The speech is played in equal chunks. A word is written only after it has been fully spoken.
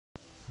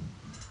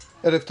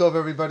Erev Tov,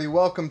 everybody.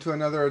 Welcome to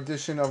another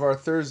edition of our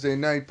Thursday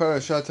night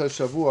Parashat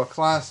HaShavua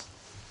class.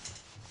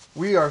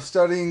 We are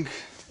studying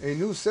a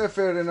new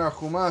Sefer in our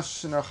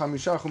Chumash, in our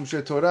Chamisha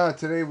Chumshei Torah.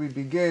 Today we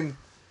begin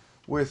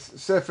with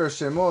Sefer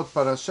Shemot,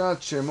 Parashat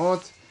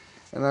Shemot,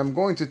 and I'm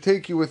going to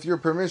take you, with your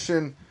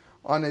permission,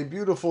 on a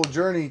beautiful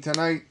journey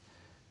tonight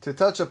to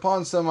touch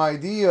upon some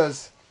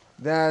ideas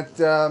that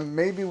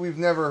maybe we've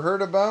never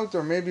heard about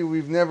or maybe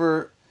we've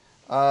never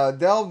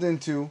delved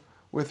into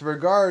with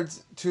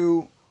regards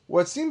to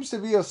what seems to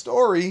be a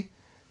story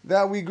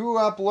that we grew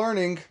up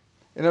learning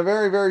in a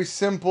very, very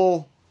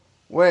simple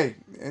way.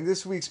 In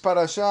this week's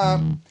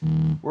parasha,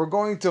 we're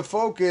going to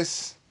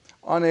focus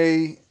on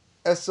a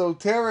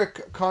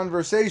esoteric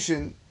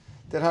conversation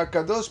that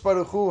HaKadosh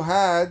Baruch Hu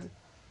had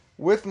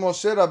with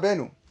Moshe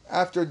Rabbeinu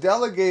after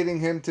delegating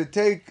him to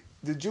take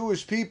the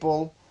Jewish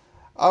people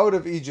out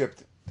of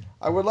Egypt.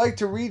 I would like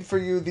to read for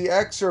you the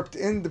excerpt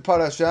in the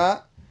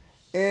parasha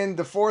in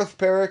the fourth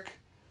parak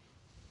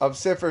of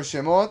Sefer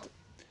Shemot.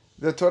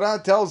 The Torah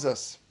tells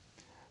us,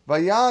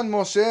 Vayan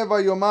Moshe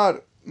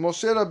Vayomar.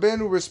 Moshe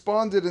Rabbeinu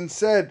responded and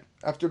said,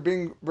 after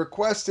being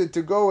requested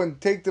to go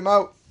and take them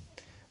out,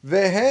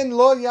 Vehen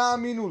lo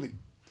ya'aminu li.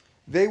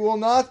 They will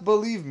not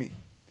believe me.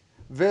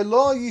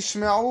 Velo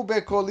yishme'u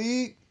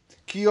bekoli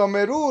ki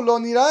yomeru lo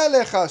nira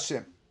elecha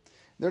Hashem.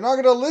 They're not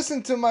going to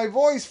listen to my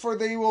voice, for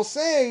they will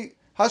say,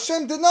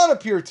 Hashem did not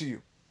appear to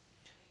you.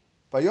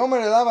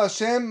 Vayomer elav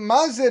Hashem,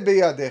 ma ze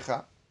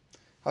beyadecha.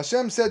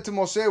 Hashem said to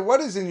Moshe, what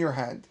is in your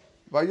hand?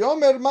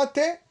 Vayomer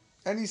mate,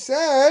 and he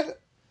said,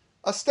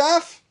 a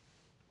staff.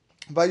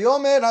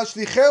 Vayomer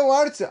hashlicheu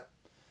arza.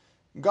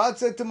 God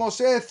said to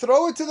Moshe,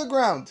 throw it to the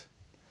ground.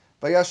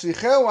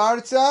 Vayashlicheu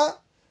arza,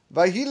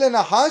 vahi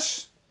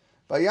lenahash,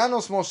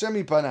 vayanos Moshe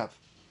mipanav.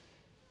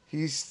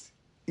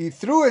 He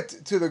threw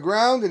it to the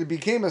ground and it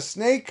became a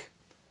snake,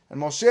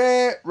 and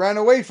Moshe ran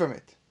away from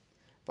it.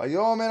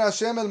 Vayomer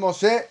Hashem el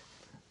Moshe.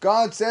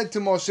 God said to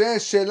Moshe,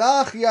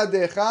 Shelach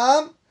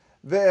yadecham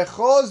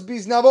ve'echoz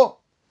biznavo.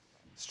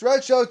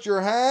 Stretch out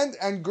your hand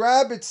and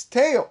grab its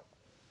tail.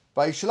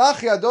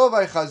 Vayishlach yado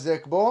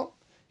vaychazek bo.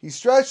 He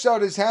stretched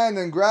out his hand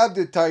and grabbed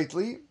it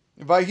tightly.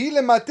 Vayhi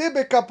lemate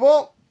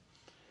bekapo.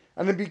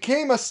 And it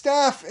became a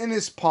staff in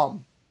his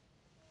palm.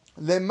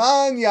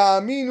 Leman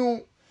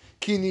ya'aminu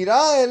ki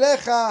nira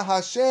elecha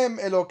Hashem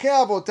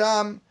Elokei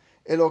avotam,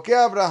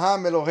 Elokei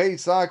Abraham, Elohei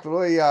Yitzhak,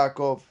 Elohei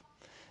Yaakov.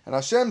 And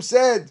Hashem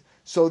said,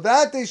 so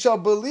that they shall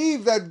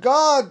believe that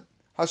God,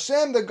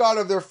 Hashem, the God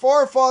of their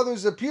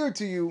forefathers, appeared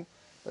to you,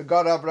 the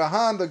God of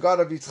Abraham, the God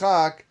of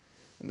Yitzchak,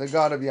 and the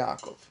God of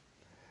Yaakov.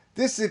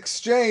 This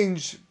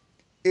exchange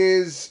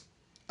is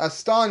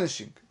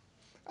astonishing.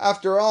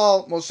 After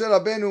all, Moshe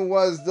Rabbeinu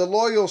was the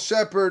loyal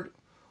shepherd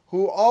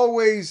who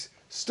always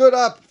stood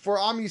up for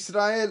Am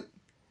Yisrael.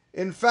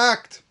 In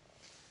fact,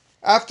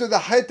 after the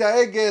Het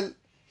HaEgel,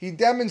 he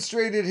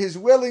demonstrated his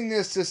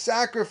willingness to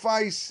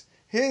sacrifice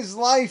his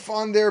life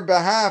on their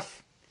behalf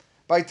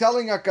by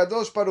telling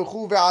HaKadosh Baruch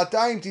Hu,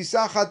 Ve'atayim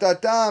tisach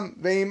hatatam,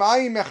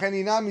 ve'im'ayim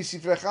mechenina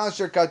misifrecha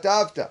asher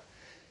katavta.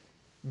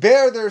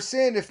 Bear their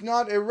sin, if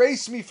not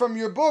erase me from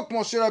your book.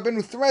 Moshe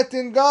Rabbeinu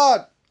threatened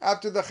God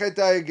after the Het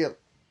HaEgel.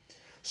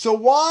 So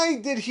why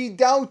did he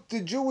doubt the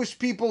Jewish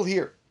people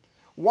here?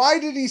 Why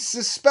did he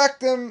suspect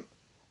them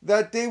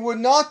that they would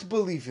not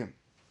believe him?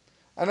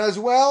 And as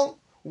well,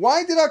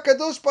 why did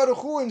HaKadosh Baruch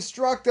Hu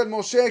instruct that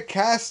Moshe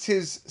cast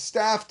his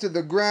staff to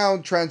the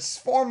ground,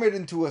 transform it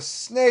into a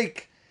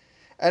snake,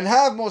 and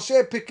have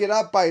Moshe pick it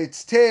up by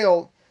its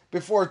tail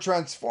before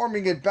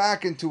transforming it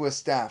back into a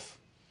staff?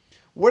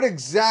 What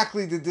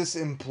exactly did this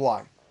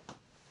imply?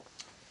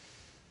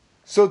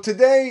 So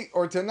today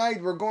or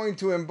tonight we're going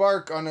to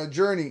embark on a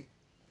journey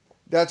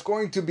that's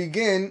going to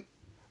begin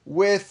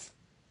with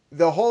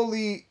the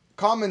holy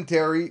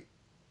commentary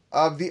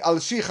of the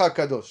Al-Shich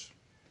HaKadosh.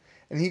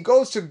 And he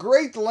goes to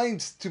great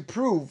lengths to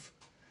prove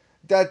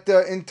that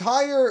the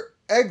entire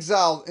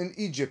exile in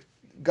Egypt,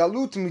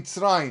 Galut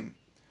Mitzrayim,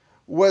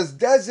 was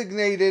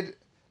designated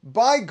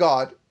by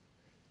God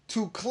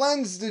to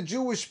cleanse the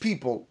Jewish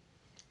people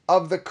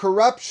of the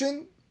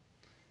corruption,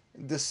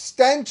 the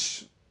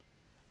stench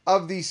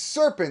of the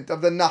serpent,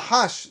 of the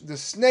Nahash, the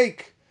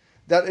snake,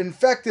 that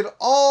infected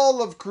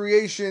all of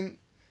creation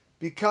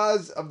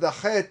because of the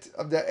chet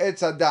of the Etz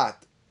Hadat,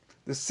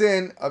 the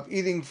sin of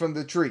eating from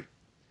the tree.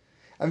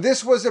 And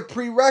this was a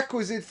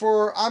prerequisite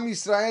for Am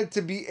Yisrael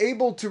to be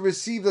able to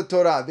receive the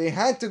Torah. They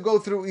had to go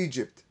through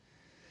Egypt.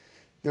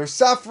 Their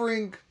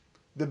suffering,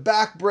 the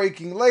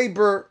back-breaking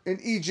labor in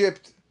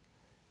Egypt,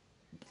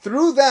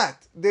 through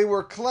that they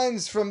were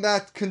cleansed from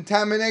that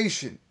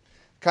contamination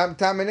of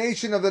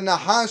the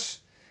Nahash,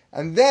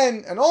 and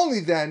then, and only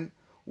then,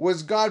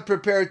 was God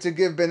prepared to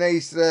give Bnei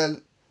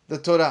Israel the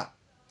Torah.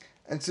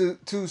 And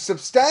to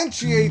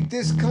substantiate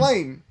this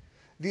claim,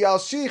 the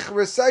Al-Shich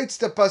recites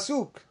the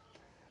Pasuk,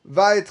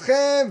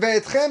 Va'etchem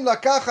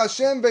lakach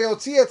Hashem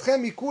ve'yotzi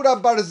etchem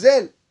mikura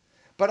barzel.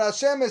 But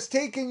Hashem has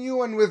taken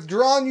you and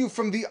withdrawn you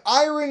from the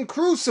iron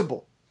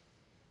crucible.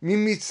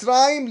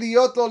 Mimitzrayim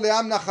liyot lo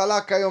le'am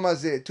nachala kayom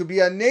hazeh. To be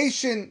a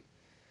nation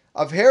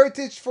of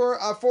heritage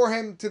for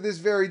him to this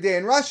very day.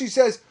 And Rashi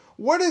says,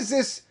 what is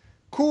this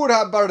kur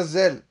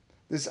habarzel,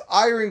 this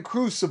iron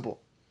crucible?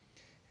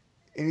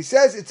 And he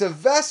says it's a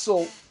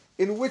vessel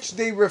in which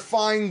they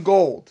refine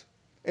gold.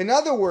 In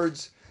other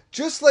words,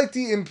 just like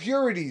the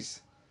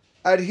impurities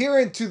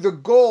adherent to the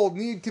gold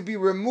need to be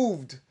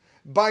removed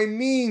by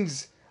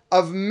means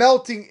of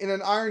melting in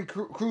an iron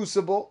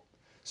crucible,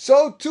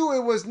 so too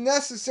it was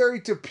necessary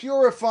to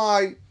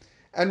purify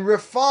and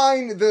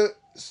refine the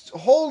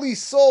holy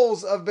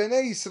souls of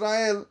Bnei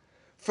Israel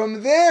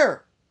from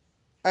their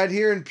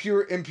adherent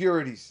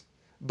impurities.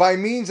 By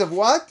means of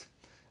what?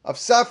 Of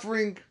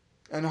suffering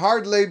and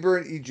hard labor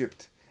in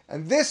Egypt.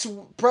 And this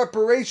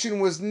preparation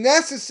was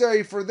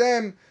necessary for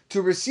them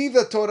to receive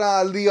the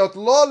Torah, liot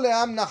lo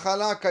le'am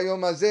nachala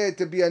kayom hazeh,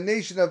 to be a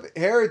nation of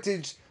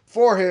heritage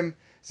for him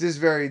this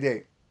very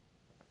day.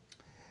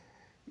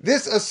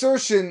 This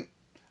assertion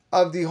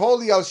of the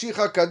holy Al-Shich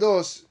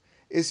HaKadosh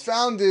is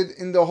founded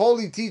in the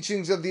holy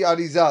teachings of the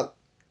Arizal.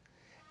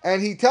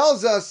 And he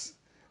tells us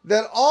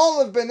that all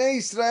of Bnei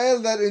Israel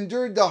that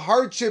endured the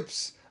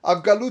hardships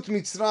of Galut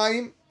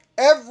Mitzrayim,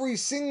 every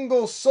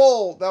single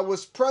soul that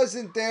was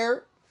present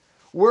there,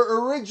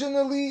 were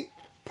originally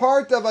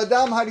part of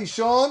Adam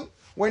Harishon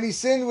when he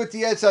sinned with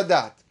the Etz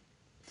Hadat.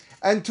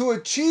 And to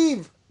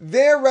achieve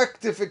their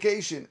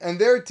rectification and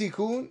their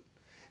tikkun,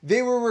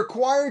 they were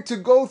required to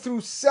go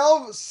through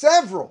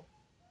several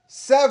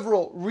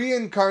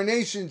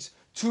reincarnations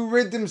to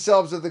rid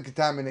themselves of the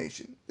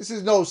contamination. This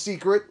is no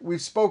secret. We've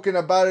spoken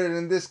about it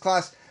in this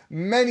class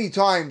many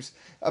times,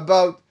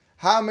 about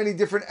how many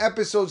different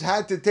episodes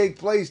had to take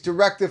place to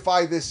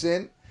rectify this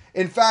sin.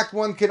 In fact,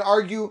 one can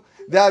argue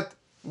that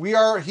we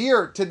are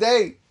here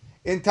today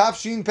in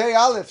Tafshin Pei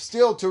Aleph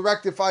still to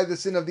rectify the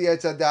sin of the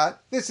Etz Hadat.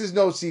 This is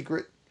no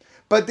secret.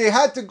 But they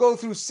had to go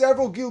through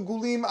several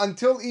Gilgulim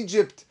until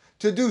Egypt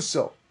to do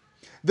so.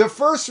 The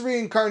first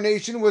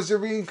reincarnation was the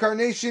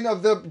reincarnation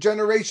of the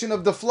generation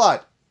of the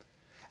flood.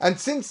 And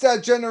since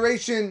that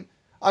generation,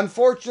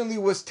 unfortunately,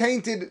 was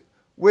tainted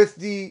with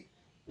the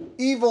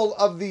evil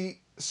of the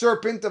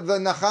serpent, of the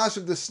Nachash,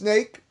 of the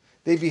snake,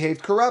 they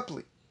behaved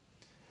corruptly.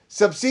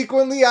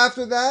 Subsequently,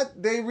 after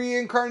that, they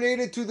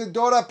reincarnated to the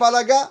Dora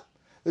Palaga,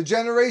 the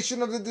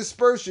generation of the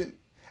dispersion.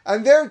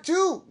 And there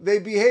too, they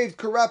behaved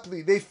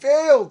corruptly. They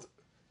failed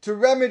to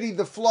remedy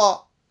the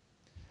flaw.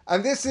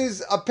 And this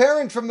is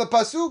apparent from the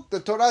Pasuk. The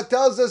Torah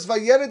tells us,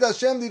 Vayered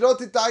Hashem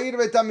lirot et ha'ir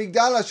ve'et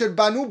hamigdal asher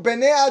banu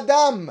bnei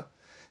Adam,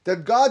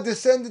 that God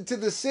descended to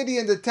the city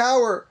and the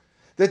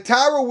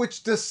tower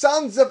which the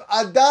sons of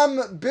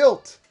Adam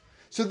built.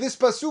 So this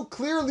Pasuk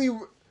clearly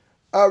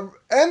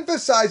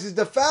emphasizes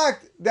the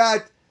fact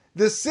that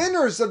the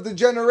sinners of the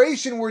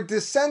generation were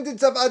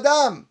descendants of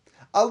Adam,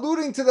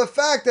 alluding to the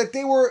fact that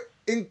they were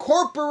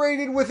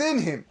incorporated within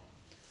him.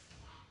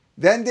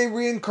 Then they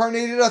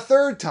reincarnated a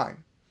third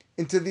time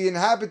into the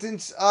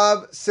inhabitants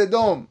of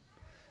Sodom.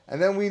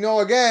 And then we know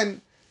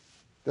again,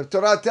 the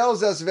Torah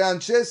tells us,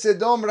 Ve'anshe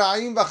Sodom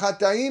ra'im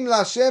v'chataim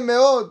la'Hashem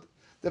me'od.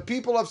 The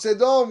people of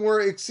Sodom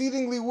were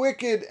exceedingly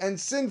wicked and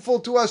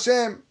sinful to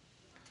Hashem.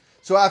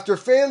 So after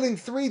failing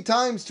 3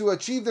 times to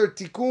achieve their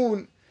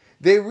tikkun,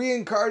 they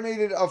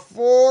reincarnated a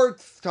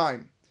 4th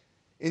time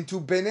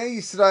into Bnei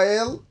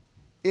Israel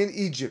in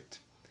Egypt.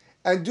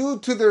 And due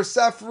to their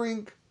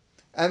suffering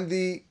and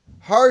the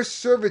harsh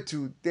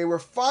servitude, they were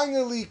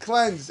finally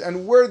cleansed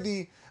and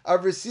worthy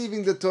of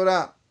receiving the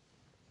Torah.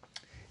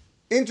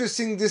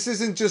 Interesting, this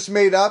isn't just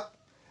made up.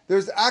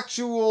 There's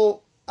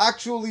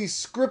actually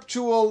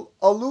scriptural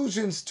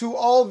allusions to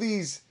all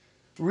these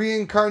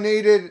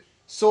reincarnated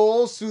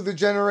souls through the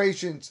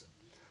generations.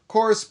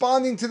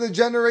 Corresponding to the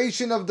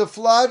generation of the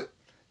flood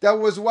that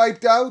was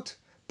wiped out,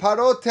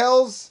 Paro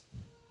tells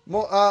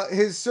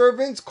his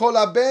servants, Kol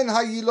haben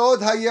hayilod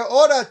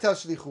hayeora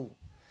tashlichu,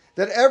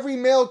 that every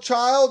male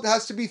child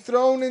has to be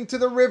thrown into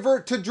the river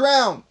to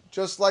drown,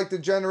 just like the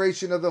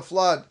generation of the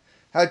flood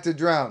had to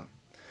drown.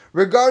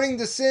 Regarding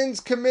the sins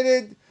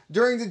committed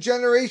during the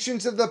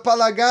generations of the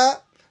Palaga,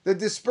 the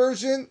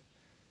dispersion,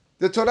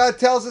 the Torah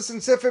tells us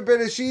in Sefer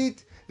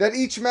Bereshit that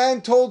each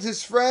man told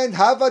his friend,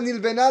 Hava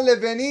nilvena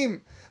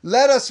levenim,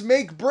 let us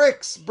make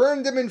bricks,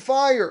 burn them in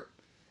fire,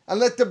 and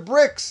let the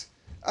bricks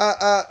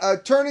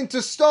turn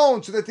into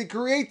stone so that they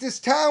create this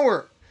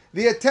tower.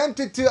 They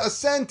attempted to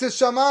ascend to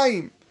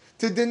Shamayim,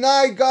 to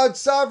deny God's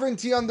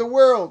sovereignty on the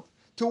world,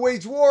 to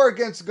wage war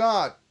against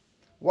God.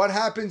 What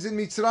happens in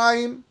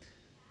Mitzrayim?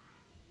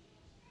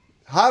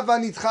 Hava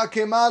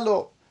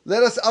nitchakemalo.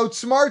 Let us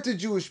outsmart the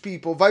Jewish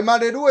people.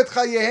 Vaymareru et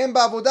chayehem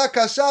ba'avoda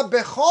kasha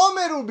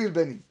bechomer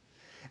u'bilbenim.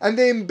 And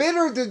they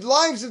embittered the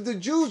lives of the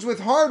Jews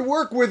with hard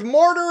work, with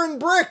mortar and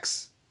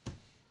bricks.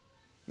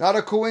 Not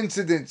a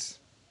coincidence.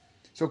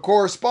 So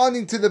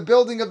corresponding to the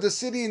building of the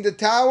city and the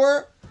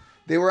tower,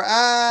 they were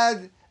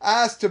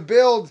asked to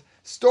build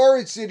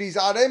storage cities.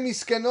 Arem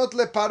miskenot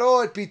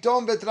leparo et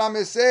Pitom vet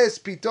Rameses,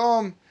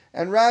 Pitom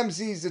and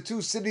Ramses, the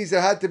 2 cities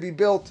that had to be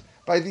built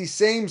by these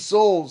same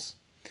souls.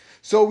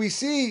 So we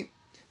see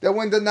that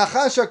when the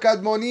Nachash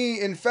HaKadmoni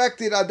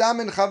infected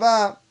Adam and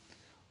Chava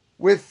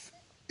with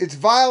its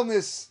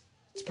vileness,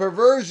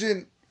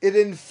 perversion, it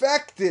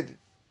infected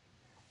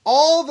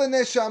all the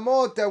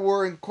neshamot that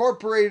were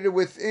incorporated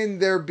within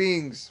their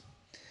beings.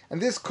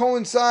 And this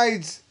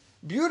coincides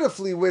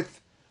beautifully with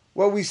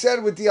what we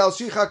said with the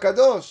Al-Shich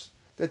HaKadosh,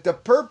 that the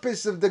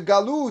purpose of the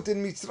Galut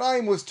in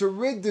Mitzrayim was to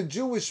rid the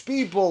Jewish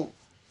people,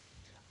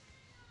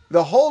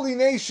 the holy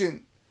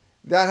nation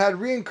that had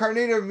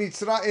reincarnated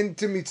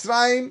into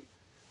Mitzrayim,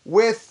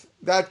 with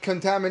that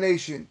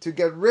contamination, to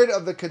get rid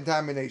of the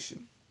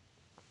contamination.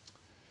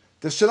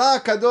 The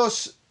Sha'ar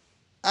HaKadosh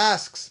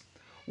asks,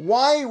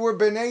 why were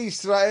Bnei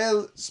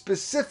Israel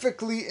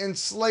specifically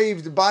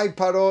enslaved by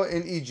Paro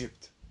in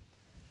Egypt?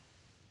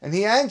 And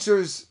he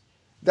answers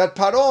that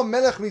Paro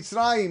Melech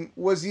Mitzrayim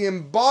was the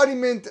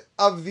embodiment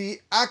of the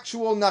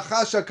actual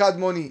Nachash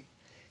HaKadmoni.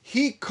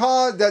 He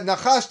caused that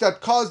Nachash that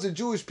caused the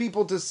Jewish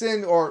people to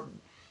sin, or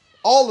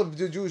all of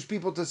the Jewish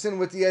people to sin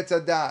with the Etz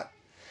Hadat.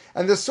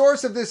 And the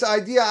source of this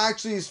idea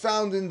actually is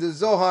found in the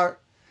Zohar.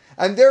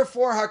 And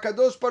therefore,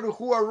 HaKadosh Baruch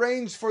Hu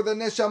arranged for the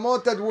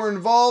neshamot that were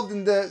involved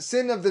in the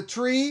sin of the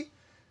tree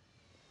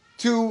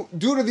to,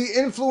 due to the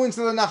influence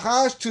of the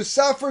Nachash, to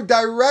suffer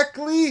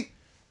directly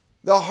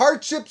the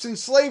hardships and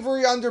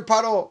slavery under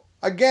Paro.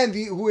 Again,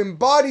 who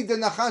embodied the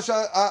Nachash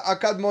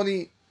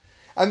HaKadmoni.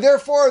 And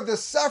therefore, the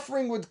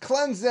suffering would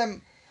cleanse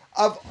them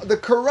of the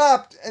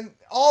corrupt and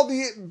all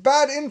the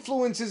bad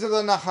influences of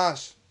the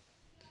Nachash.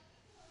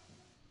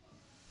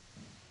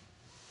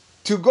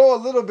 To go a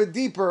little bit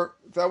deeper,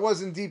 if that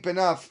wasn't deep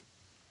enough,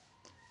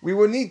 we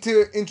would need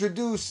to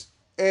introduce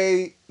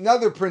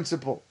another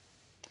principle.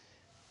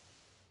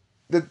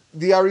 The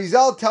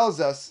Arizal tells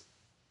us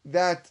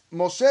that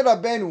Moshe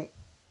Rabbeinu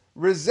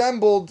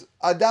resembled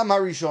Adam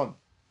HaRishon.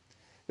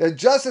 That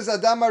just as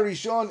Adam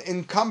HaRishon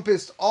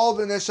encompassed all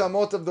the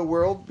neshamot of the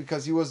world,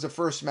 because he was the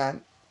first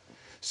man,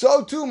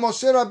 so too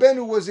Moshe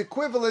Rabbeinu was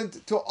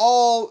equivalent to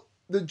all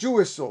the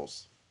Jewish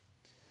souls.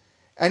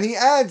 And he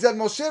adds that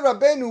Moshe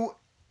Rabbeinu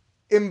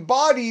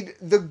embodied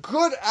the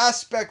good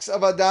aspects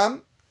of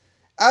Adam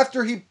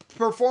after he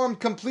performed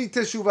complete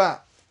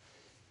teshuvah.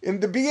 In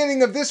the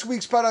beginning of this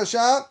week's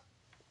parasha,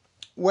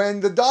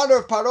 when the daughter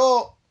of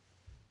Paro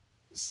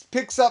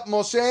picks up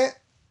Moshe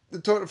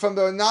from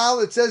the Nile,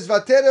 it says,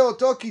 "Vatere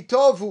oto ki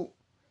tovu."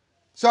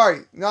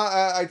 Sorry, no,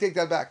 I take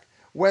that back.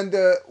 When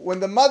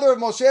the mother of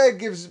Moshe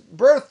gives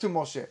birth to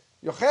Moshe,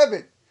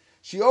 Yocheved,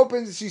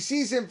 she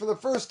sees him for the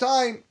first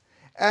time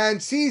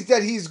and sees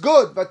that he's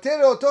good.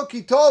 Vatere oto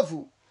ki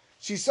tovu.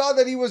 She saw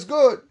that he was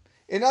good.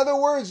 In other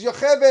words,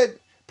 Yocheved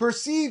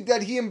perceived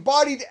that he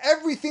embodied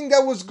everything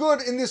that was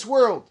good in this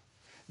world.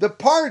 The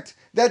part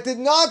that did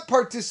not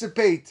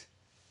participate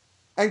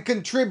and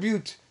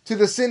contribute to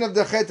the sin of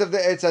the Chet of the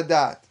Etz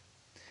Hadat.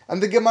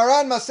 And the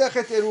Gemara in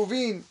Masechet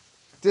Eruvin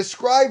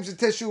describes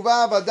the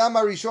Teshuvah of Adam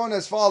HaRishon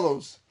as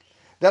follows.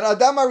 That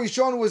Adam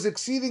HaRishon was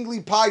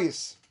exceedingly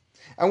pious.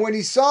 And when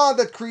he saw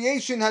that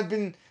creation had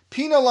been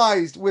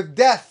penalized with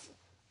death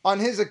on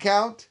his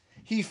account,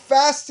 he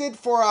fasted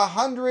for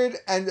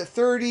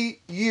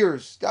 130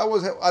 years. That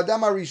was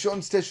Adam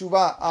HaRishon's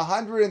Teshuvah,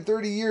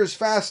 130 years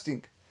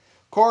fasting.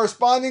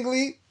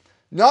 Correspondingly,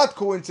 not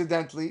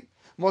coincidentally,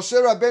 Moshe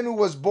Rabbeinu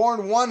was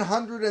born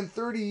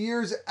 130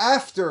 years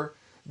after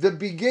the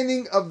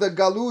beginning of the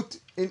Galut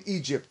in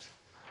Egypt.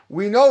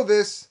 We know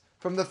this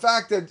from the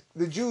fact that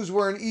the Jews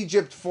were in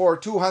Egypt for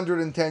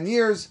 210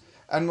 years,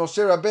 and Moshe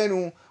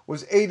Rabbeinu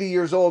was 80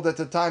 years old at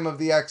the time of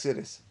the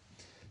Exodus.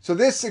 So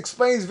this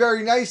explains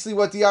very nicely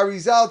what the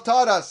Arizal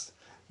taught us.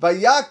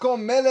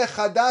 Vayakom melech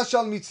chadash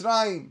al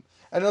Mitzrayim.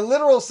 In a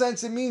literal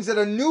sense, it means that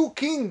a new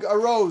king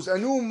arose, a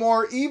new,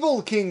 more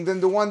evil king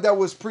than the one that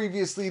was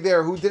previously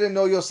there, who didn't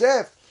know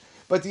Yosef.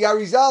 But the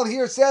Arizal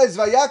here says,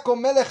 Vayakom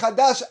melech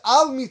chadash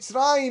al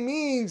Mitzrayim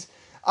means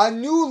a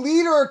new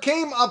leader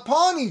came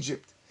upon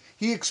Egypt.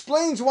 He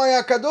explains why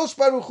HaKadosh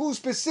Baruch Hu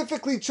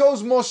specifically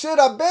chose Moshe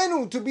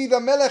Rabbeinu to be the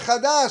melech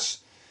chadash,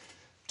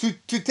 to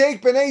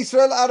take Bnei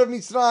Israel out of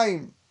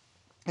Mitzrayim.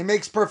 It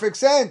makes perfect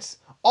sense.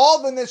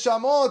 All the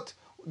neshamot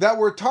that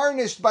were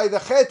tarnished by the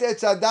Chet Etz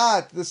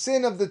Hadat, the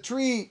sin of the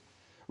tree,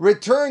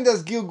 returned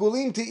as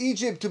Gilgulim to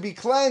Egypt to be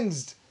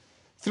cleansed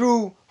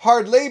through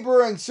hard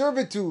labor and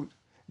servitude.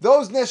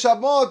 Those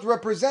neshamot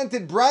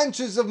represented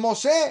branches of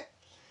Moshe.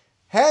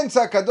 Hence,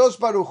 HaKadosh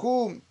Baruch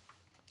Hu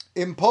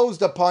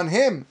imposed upon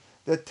him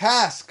the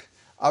task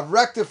of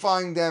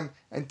rectifying them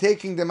and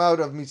taking them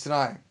out of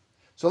Mitzrayim.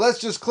 So let's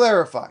just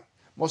clarify.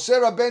 Moshe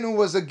Rabbeinu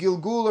was a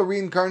Gilgul, a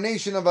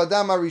reincarnation of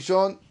Adam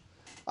HaRishon,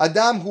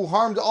 Adam who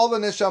harmed all the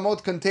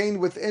neshamot contained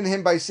within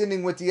him by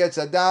sinning with the Etz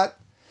Hadat,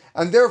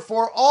 and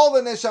therefore all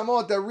the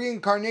neshamot that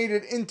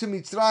reincarnated into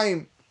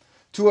Mitzrayim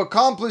to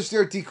accomplish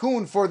their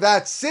tikkun for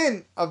that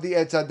sin of the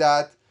Etz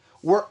Hadat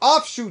were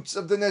offshoots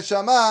of the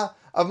neshama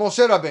of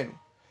Moshe Rabbeinu.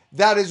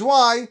 That is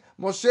why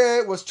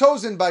Moshe was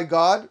chosen by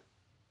God,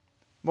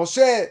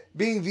 Moshe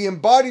being the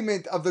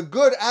embodiment of the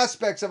good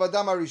aspects of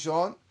Adam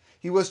HaRishon.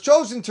 He was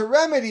chosen to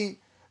remedy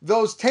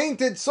those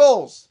tainted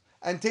souls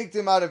and take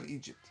them out of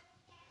Egypt.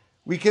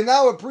 We can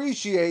now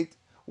appreciate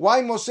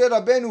why Moshe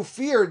Rabbeinu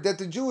feared that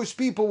the Jewish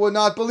people would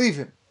not believe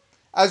him.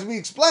 As we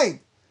explained,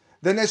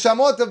 The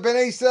neshamot of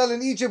Bnei Israel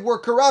in Egypt were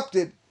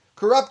corrupted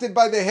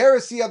by the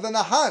heresy of the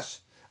Nahash,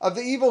 of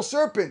the evil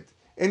serpent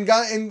in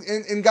Gan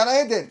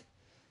Eden.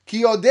 כי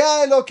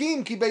יודע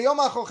אלוקים, כי ביום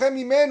האחרוכם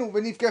ממנו,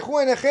 ונפקחו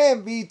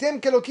עיניכם, והייתם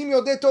כאלוקים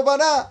יודעי טוב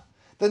ורע.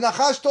 The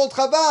Nachash told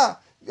Chava,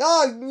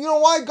 you know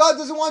why God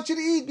doesn't want you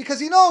to eat? Because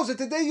He knows that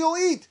the day you'll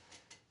eat,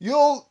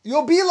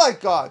 you'll be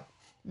like God,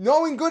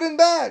 knowing good and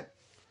bad.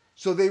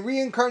 So they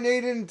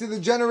reincarnated into the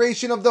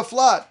generation of the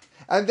flood,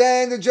 and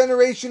then the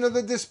generation of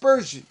the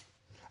dispersion.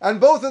 And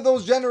both of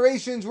those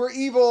generations were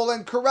evil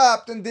and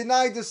corrupt and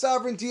denied the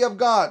sovereignty of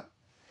God.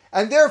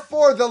 And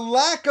therefore the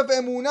lack of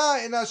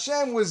emunah in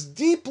Hashem was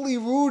deeply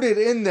rooted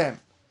in them.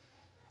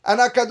 And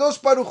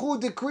HaKadosh Baruch Hu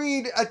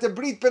decreed at the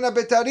Brit Ben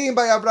HaBetarim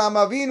by Avraham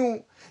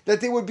Avinu that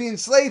they would be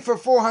enslaved for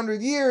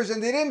 400 years,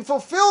 and they didn't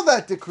fulfill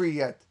that decree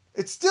yet.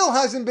 It still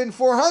hasn't been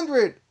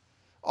 400.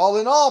 All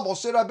in all,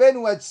 Moshe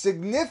Rabbeinu had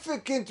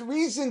significant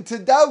reason to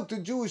doubt the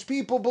Jewish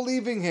people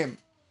believing him.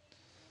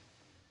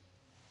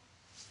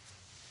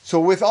 So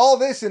with all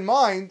this in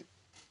mind,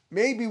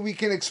 maybe we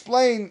can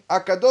explain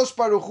HaKadosh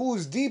Baruch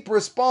Hu's deep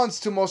response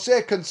to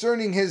Moshe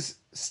concerning his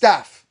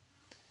staff.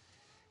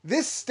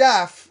 This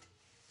staff,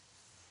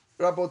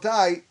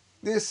 Rabotai,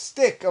 this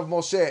stick of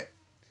Moshe,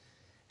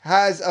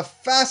 has a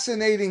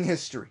fascinating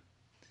history.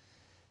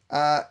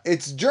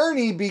 Its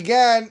journey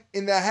began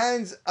in the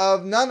hands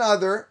of none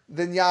other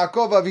than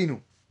Yaakov Avinu.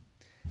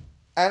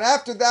 And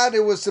after that,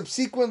 it was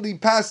subsequently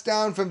passed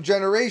down from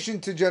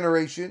generation to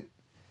generation,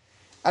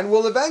 and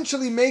will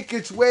eventually make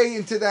its way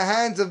into the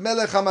hands of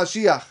Melech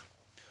HaMashiach,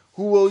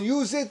 who will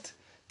use it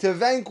to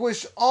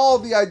vanquish all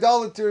the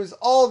idolaters,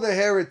 all the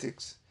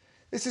heretics.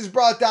 This is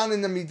brought down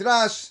in the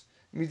Midrash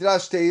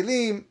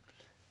Tehillim.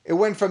 It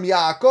went from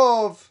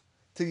Yaakov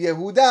to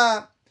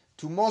Yehuda,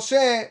 to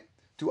Moshe,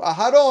 to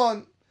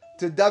Aharon,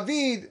 to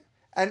David,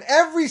 and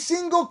every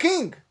single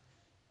king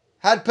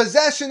had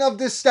possession of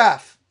this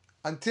staff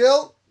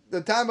until the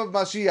time of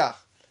Mashiach.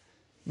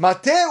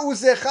 Mateh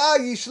uzecha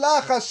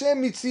yishlach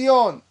Hashem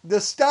mitzion. The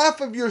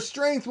staff of your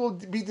strength will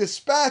be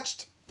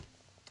dispatched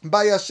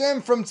by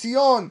Hashem from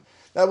Tzion.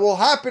 That will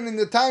happen in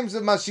the times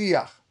of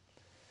Mashiach.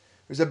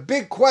 There's a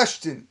big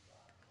question.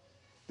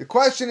 The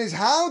question is,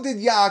 how did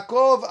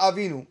Yaakov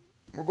Avinu,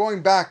 we're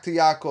going back to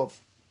Yaakov,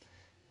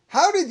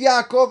 how did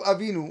Yaakov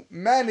Avinu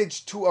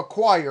manage to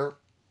acquire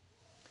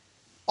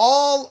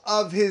all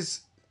of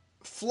his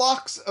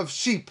flocks of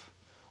sheep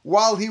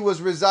while he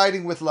was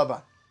residing with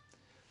Laban?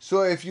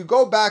 So if you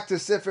go back to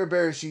Sefer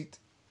Bereshit,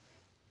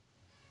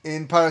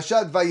 in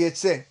Parashat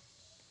Vayetze,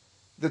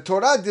 the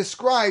Torah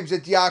describes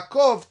that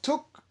Yaakov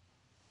took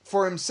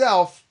for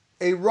himself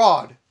a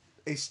rod,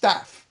 a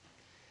staff,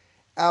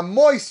 a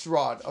moist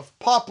rod of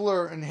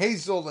poplar and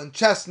hazel and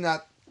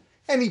chestnut,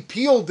 and he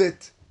peeled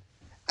it,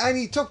 and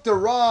he took the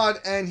rod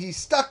and he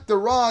stuck the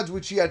rods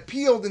which he had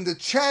peeled in the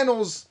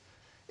channels,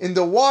 in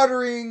the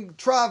watering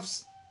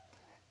troughs,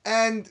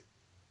 and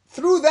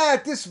through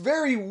that, this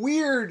very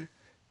weird,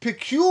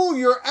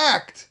 peculiar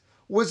act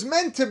was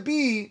meant to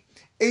be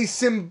a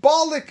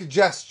symbolic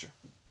gesture.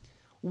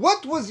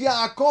 What was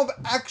Yaakov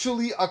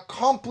actually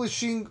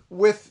accomplishing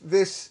with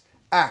this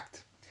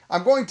act?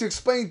 I'm going to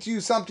explain to you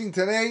something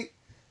tonight,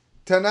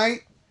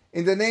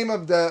 in the name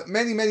of the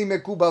many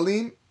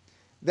Mekubalim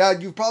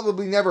that you've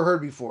probably never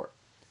heard before.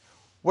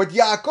 What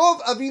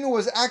Yaakov Avinu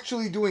was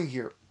actually doing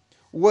here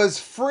was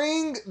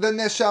freeing the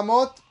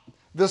neshamot,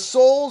 the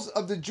souls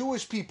of the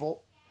Jewish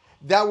people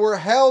that were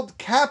held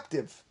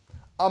captive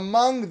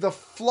among the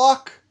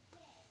flock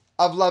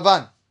of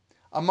Lavan,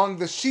 among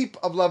the sheep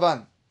of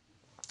Lavan.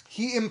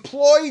 He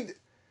employed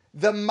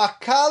the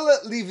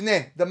makal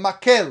livneh, the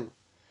makel.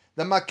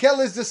 The makel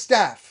is the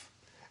staff.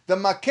 The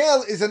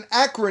makel is an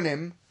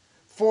acronym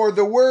for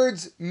the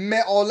words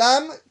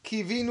me'olam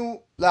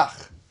kivinu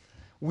lach.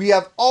 We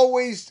have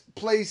always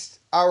placed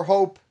our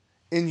hope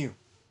in you.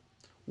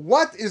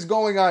 What is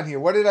going on here?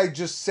 What did I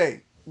just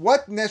say?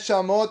 What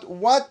neshamot,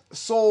 what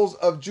souls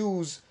of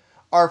Jews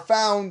are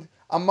found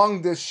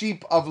among the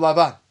sheep of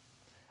Laban?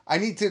 I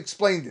need to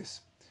explain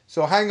this.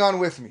 So hang on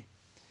with me.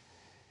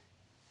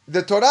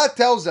 The Torah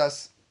tells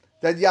us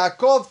that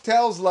Yaakov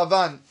tells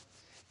Lavan,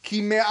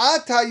 Ki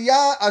me'at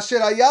haya asher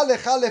haya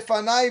lecha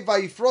lefanai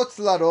vayifrotz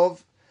larov,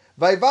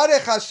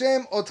 vayvarech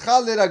Hashem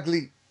otcha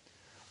leragli.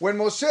 When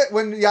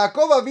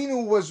Yaakov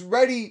Avinu was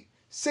ready,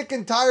 sick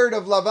and tired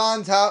of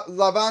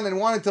Lavan and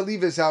wanted to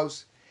leave his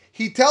house,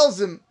 he tells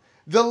him,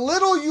 the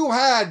little you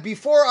had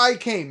before I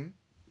came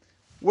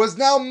was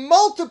now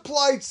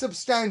multiplied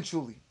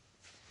substantially.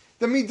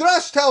 The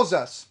Midrash tells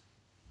us,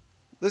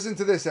 listen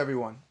to this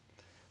everyone,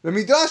 the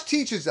Midrash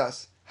teaches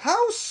us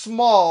how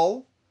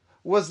small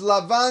was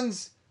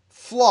Lavan's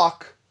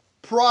flock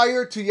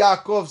prior to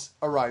Yaakov's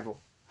arrival.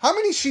 How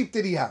many sheep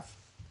did he have?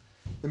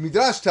 The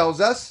Midrash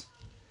tells us,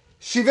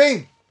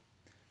 Shivim.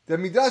 The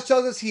Midrash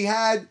tells us he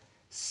had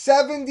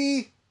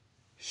 70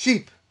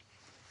 sheep.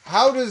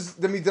 How does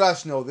the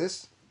Midrash know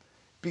this?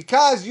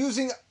 Because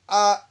using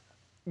a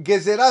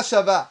gezerah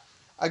shava.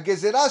 A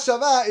gezerah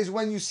shava is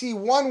when you see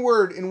one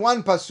word in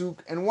one pasuk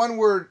and one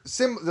word,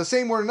 the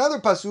same word in another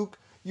pasuk,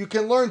 you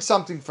can learn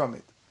something from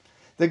it.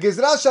 The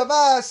Gezra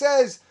Shavah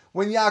says,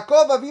 when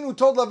Yaakov Avinu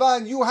told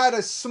Lavan, you had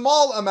a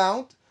small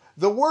amount,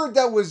 the word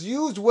that was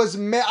used was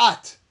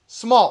me'at,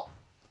 small,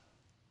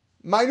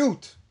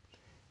 minute.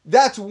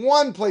 That's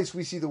one place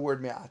we see the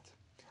word me'at.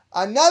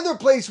 Another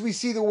place we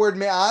see the word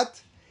me'at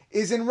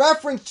is in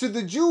reference to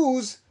the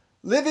Jews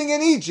living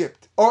in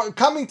Egypt, or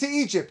coming to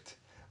Egypt.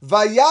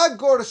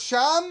 Vayagor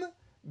sham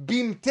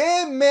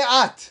bimte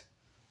me'at.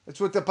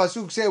 That's what the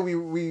pasuk say.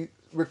 We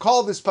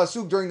recall this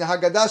pasuk during the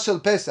Haggadah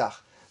Shel Pesach.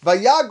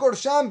 Vayagor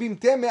sham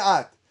bimte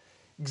me'at.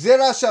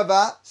 Gzera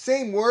Shavah,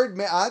 same word,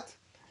 me'at.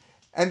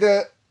 And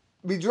the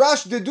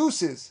Midrash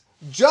deduces,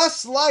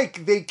 just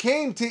like they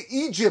came to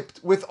Egypt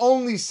with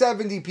only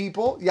 70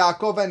 people,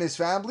 Yaakov and his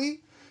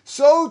family,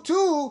 so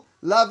too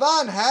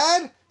Lavan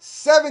had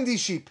 70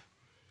 sheep.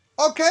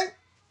 Okay,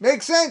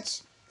 makes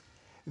sense.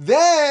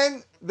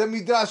 Then the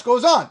Midrash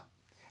goes on,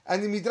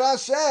 and the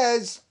Midrash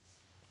says,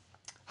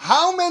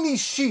 how many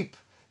sheep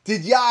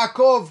did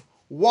Yaakov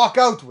walk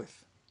out with?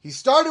 He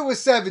started with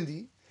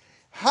 70.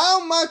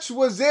 How much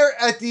was there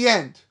at the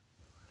end?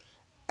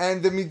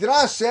 And the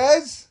Midrash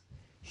says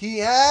he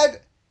had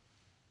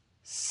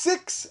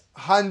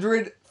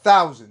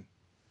 600,000.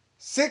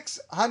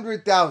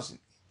 600,000.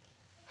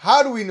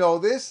 How do we know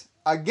this?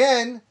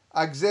 Again,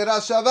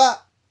 Agzera Shavah.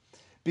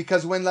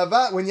 Because when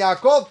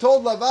Yaakov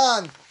told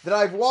Lavan that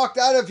I've walked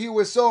out of here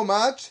with so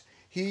much,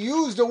 he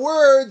used the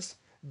words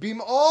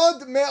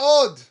bim'od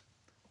me'od.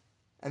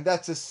 And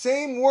that's the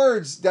same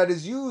words that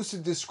is used to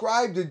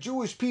describe the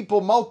Jewish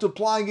people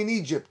multiplying in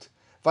Egypt.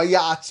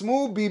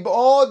 Vayatzmu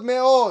bim'od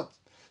me'od.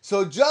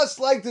 So just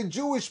like the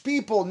Jewish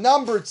people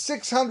numbered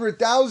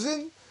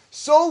 600,000,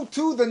 so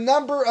too the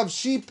number of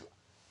sheep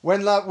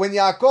when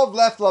Yaakov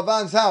left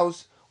Lavan's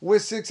house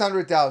was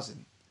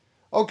 600,000.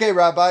 Okay,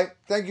 Rabbi,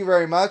 thank you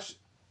very much.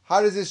 How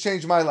does this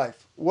change my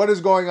life? What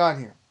is going on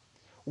here?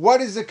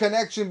 What is the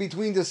connection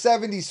between the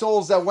 70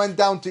 souls that went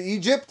down to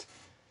Egypt,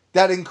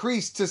 that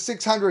increased to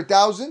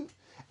 600,000,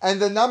 and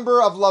the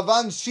number of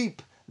Lavan's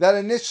sheep that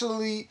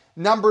initially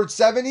numbered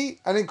 70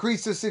 and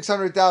increased to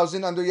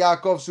 600,000 under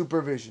Yaakov's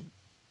supervision?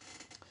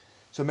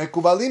 So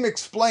Mekubalim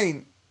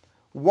explain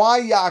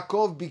why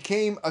Yaakov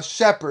became a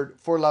shepherd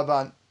for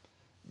Lavan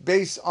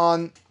based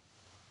on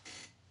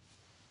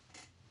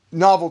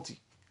novelty.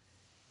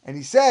 And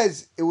he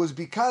says it was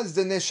because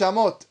the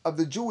neshamot of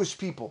the Jewish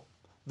people,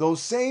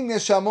 those same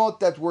neshamot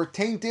that were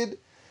tainted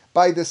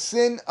by the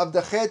sin of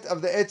the chet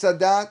of the Etz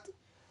Hadat,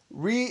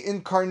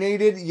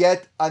 reincarnated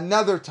yet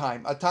another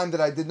time, a time that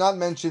I did not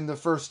mention the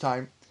first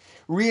time,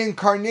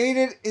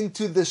 reincarnated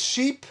into the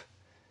sheep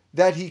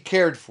that he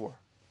cared for.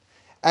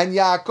 And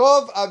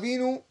Yaakov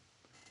Avinu,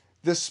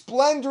 the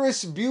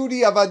splendorous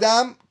beauty of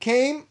Adam,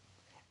 came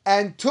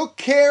and took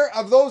care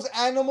of those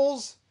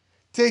animals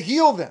to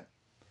heal them.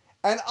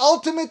 And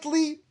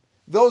ultimately,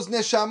 those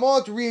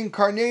neshamot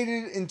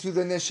reincarnated into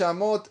the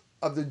neshamot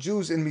of the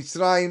Jews in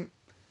Mitzrayim,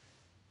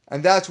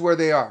 and that's where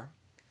they are.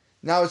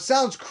 Now, it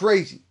sounds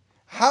crazy.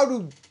 How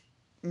do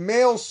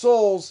male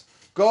souls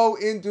go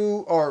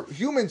into, or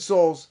human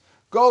souls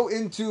go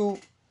into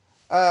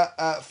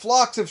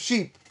flocks of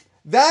sheep?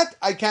 That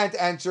I can't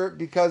answer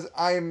because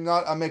I am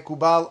not a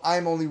mekubal. I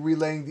am only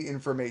relaying the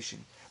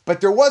information.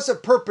 But there was a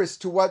purpose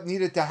to what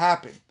needed to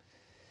happen.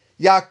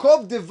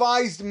 Yaakov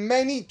devised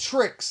many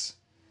tricks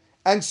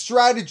and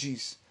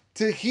strategies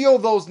to heal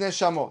those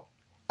neshamot.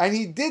 And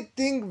he did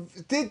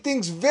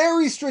things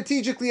very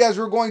strategically, as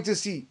we're going to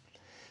see,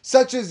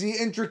 such as the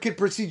intricate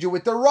procedure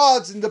with the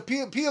rods and the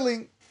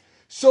peeling.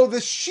 So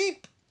the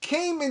sheep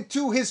came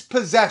into his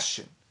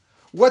possession.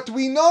 What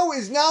we know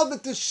is now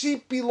that the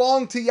sheep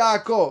belonged to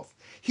Yaakov.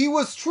 He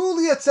was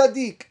truly a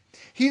tzaddik.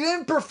 He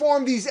didn't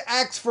perform these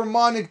acts for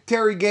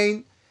monetary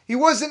gain. He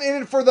wasn't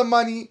in it for the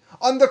money.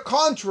 On the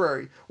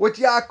contrary, what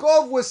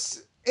Yaakov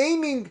was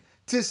aiming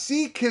to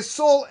seek, his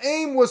sole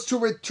aim was to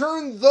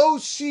return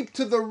those sheep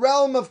to the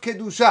realm of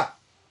Kedusha.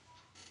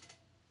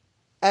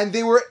 And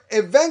they were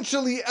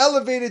eventually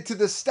elevated to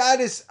the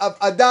status of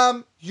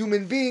Adam,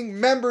 human being,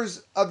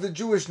 members of the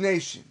Jewish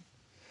nation.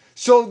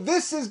 So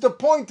this is the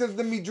point of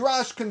the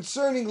Midrash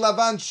concerning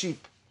Lavan's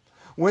sheep.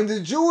 When the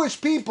Jewish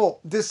people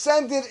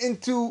descended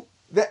into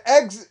the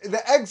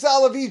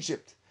exile of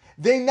Egypt,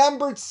 they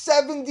numbered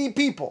 70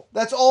 people.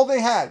 That's all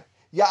they had.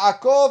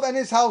 Yaakov and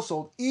his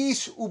household,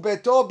 Ish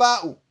ubeto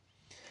ba'u.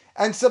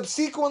 And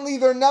subsequently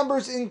their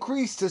numbers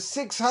increased to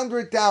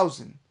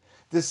 600,000.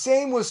 The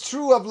same was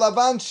true of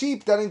Lavan's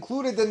sheep that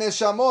included the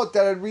neshamot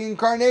that had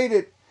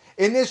reincarnated.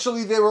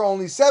 Initially they were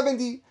only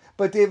 70,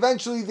 but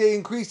eventually they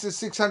increased to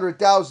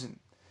 600,000.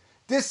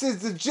 This is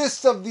the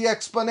gist of the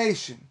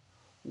explanation.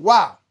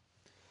 Wow.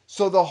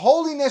 So the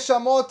holy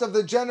neshamot of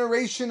the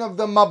generation of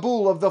the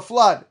Mabul, of the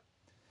flood,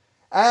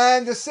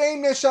 and the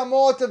same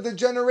neshamot of the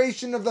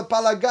generation of the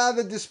Palaga,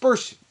 the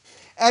dispersion,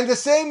 and the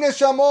same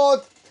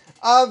neshamot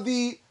of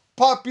the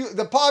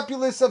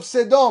populace of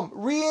Sodom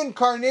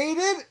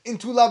reincarnated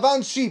into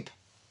Lavan's sheep.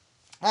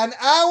 And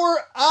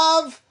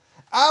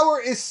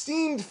our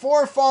esteemed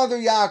forefather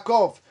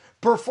Yaakov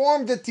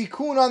performed the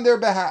tikkun on their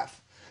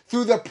behalf.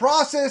 Through the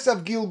process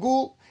of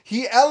Gilgul,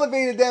 he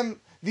elevated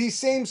them these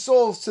same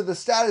souls to the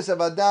status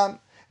of Adam.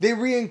 They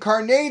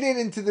reincarnated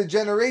into the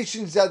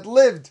generations that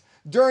lived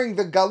during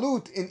the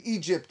Galut in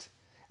Egypt.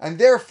 And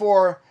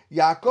therefore,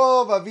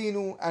 Yaakov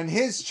Avinu and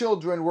his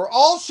children were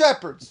all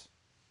shepherds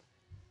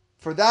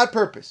for that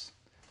purpose,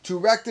 to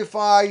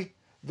rectify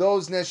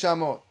those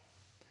neshamot.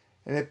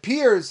 And it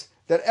appears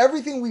that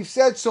everything we've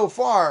said so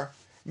far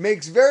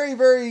makes very,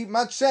 very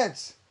much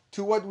sense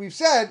to what we've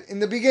said in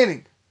the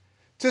beginning.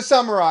 To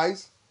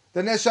summarize,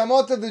 the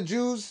neshamot of the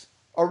Jews,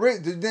 the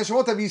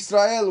neshamot of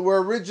Israel,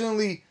 were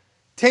originally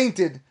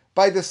tainted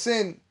by the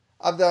sin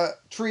of the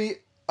tree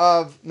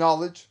of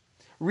knowledge,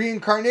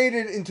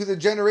 reincarnated into the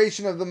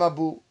generation of the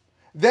Mabul,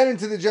 then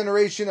into the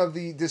generation of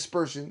the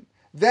dispersion,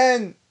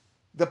 then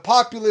the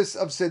populace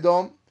of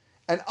Sodom,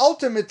 and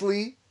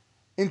ultimately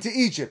into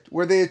Egypt,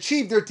 where they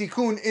achieved their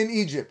tikkun in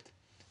Egypt.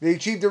 They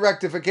achieved the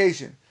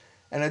rectification.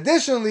 And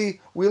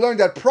additionally, we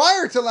learned that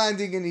prior to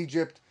landing in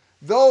Egypt,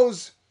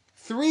 those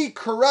three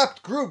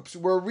corrupt groups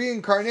were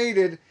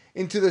reincarnated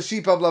into the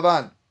sheep of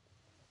Lavan.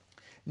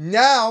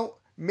 Now,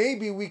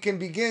 maybe we can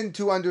begin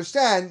to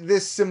understand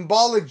this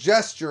symbolic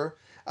gesture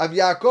of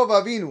Yaakov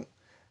Avinu,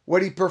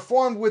 what he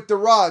performed with the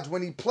rods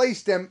when he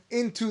placed them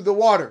into the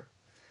water.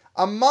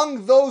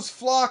 Among those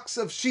flocks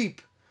of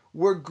sheep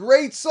were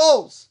great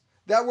souls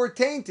that were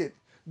tainted,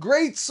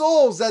 great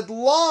souls that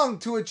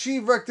longed to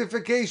achieve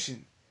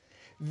rectification.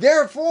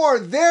 Therefore,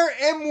 their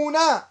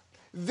emunah,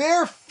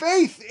 their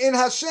faith in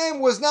Hashem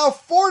was now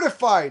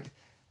fortified.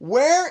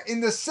 Where? In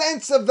the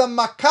sense of the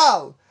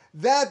makal,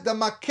 that the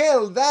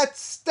makel, that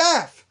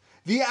staff,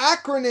 the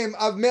acronym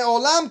of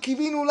Me'olam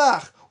Kivinu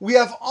Lach. We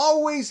have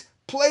always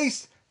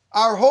placed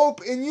our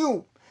hope in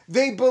you.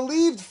 They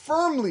believed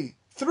firmly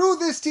through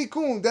this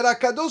tikkun that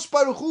HaKadosh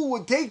Baruch Hu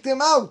would take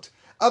them out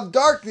of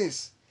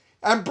darkness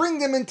and bring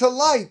them into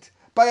light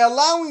by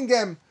allowing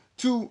them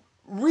to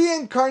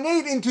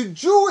reincarnate into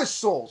Jewish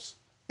souls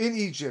in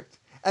Egypt.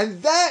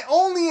 And that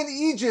only in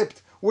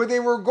Egypt where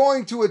they were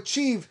going to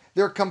achieve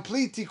their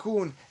complete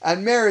tikkun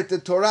and merit the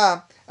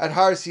Torah at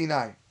Har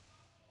Sinai.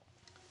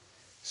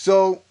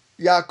 So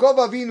Yaakov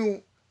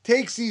Avinu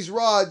takes these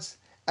rods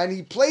and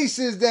he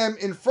places them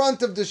in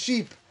front of the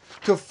sheep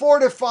to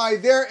fortify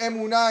their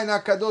emunah in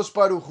HaKadosh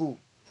Baruch Hu.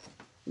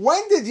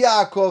 When did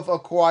Yaakov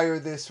acquire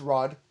this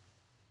rod?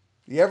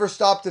 You ever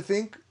stop to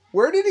think?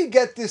 Where did he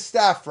get this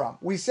staff from?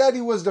 We said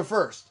he was the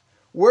first.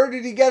 Where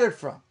did he get it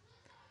from?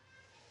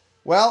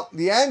 Well,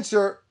 the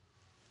answer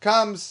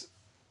comes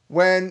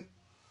when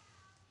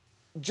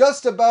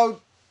just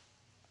about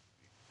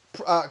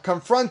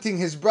confronting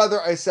his brother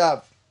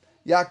Esav.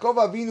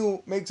 Yaakov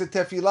Avinu makes a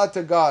tefillah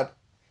to God.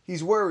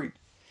 He's worried.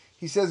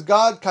 He says,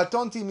 God,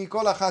 katonti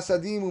mikol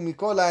hachasadim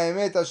umikol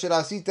ha'emet asher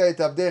asita et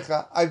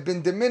avdecha. I've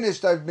been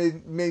diminished, I've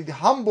been made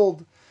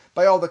humbled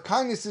by all the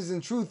kindnesses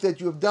and truth that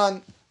you have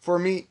done for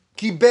me.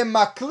 Ki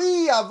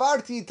bemakli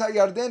avarti ta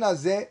yarden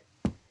hazeh.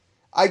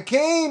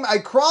 I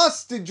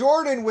crossed the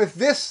Jordan with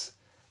this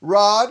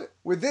rod,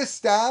 with this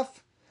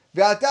staff.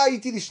 Ve'ata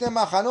hayiti lishne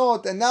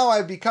machanot, and now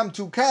I've become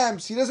two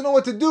camps. He doesn't know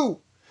what to do.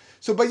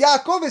 So, but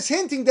Yaakov is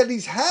hinting that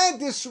he's had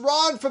this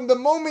rod from the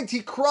moment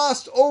he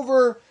crossed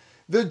over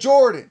the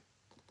Jordan.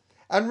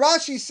 And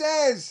Rashi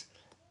says,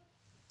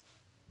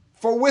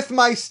 for with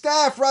my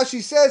staff,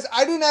 Rashi says,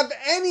 I didn't have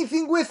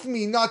anything with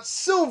me, not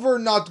silver,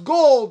 not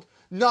gold,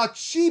 not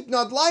sheep,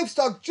 not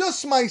livestock,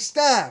 just my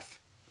staff.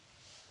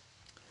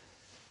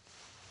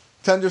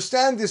 To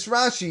understand this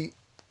Rashi,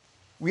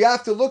 we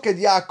have to look at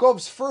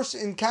Yaakov's first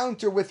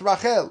encounter with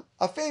Rachel,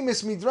 a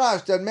famous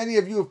midrash that many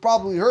of you have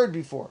probably heard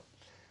before.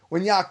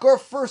 When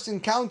Yaakov first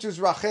encounters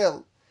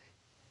Rachel,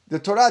 the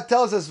Torah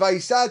tells us,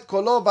 Vayisad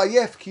kolo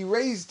vayef, he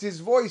raised his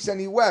voice and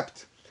he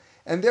wept.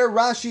 And there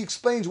Rashi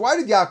explains, why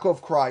did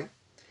Yaakov cry?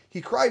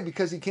 He cried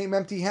because he came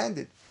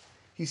empty-handed.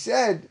 He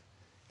said,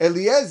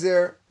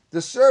 Eliezer,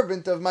 the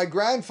servant of my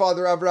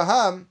grandfather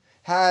Abraham,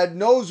 had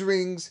nose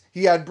rings,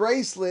 he had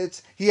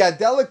bracelets, he had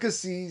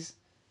delicacies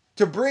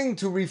to bring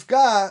to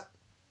Rivka,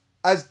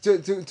 as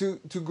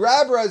to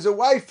grab her as a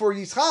wife for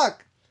Yitzchak.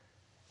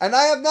 And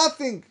I have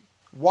nothing.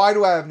 Why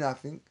do I have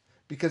nothing?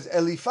 Because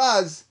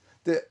Eliphaz,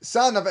 the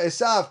son of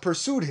Esav,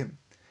 pursued him.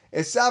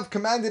 Esav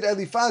commanded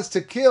Eliphaz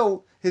to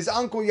kill his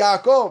uncle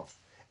Yaakov,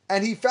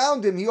 and he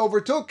found him, he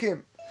overtook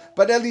him.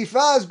 But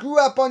Eliphaz grew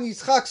up on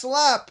Yitzchak's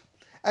lap,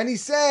 and he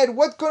said,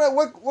 what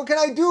can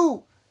I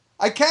do?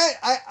 I can't,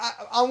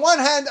 on one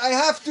hand, I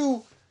have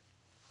to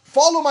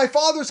follow my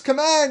father's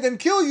command and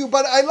kill you,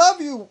 but I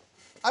love you.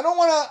 I don't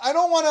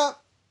want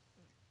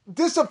to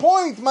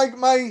disappoint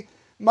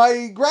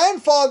my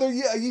grandfather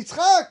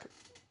Yitzchak.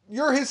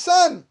 You're his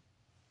son.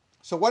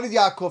 So what did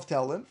Yaakov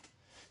tell him?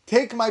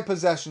 Take my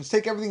possessions,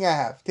 take everything I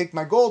have. Take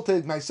my gold,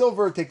 take my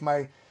silver, take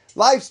my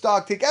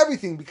livestock, take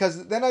everything,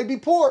 because then I'd be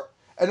poor.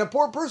 And a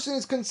poor person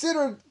is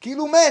considered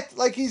kilumet,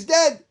 like he's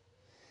dead.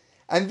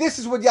 And this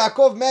is what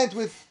Yaakov meant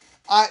with,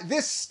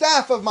 this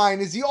staff of mine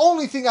is the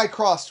only thing I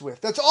crossed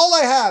with. That's all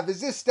I have, is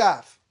this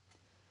staff.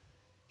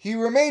 He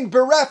remained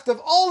bereft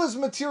of all his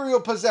material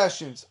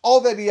possessions.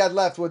 All that he had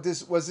left was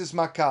this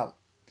makal.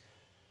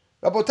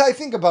 Rabotai,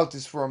 think about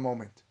this for a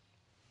moment.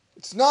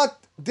 It's not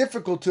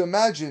difficult to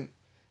imagine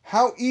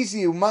how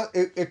easy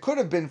it could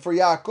have been for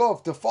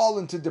Yaakov to fall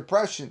into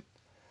depression,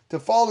 to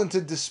fall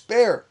into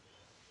despair,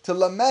 to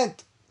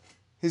lament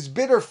his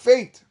bitter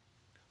fate.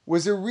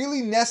 Was it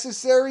really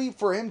necessary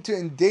for him to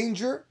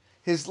endanger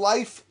his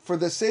life for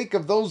the sake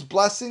of those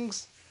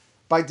blessings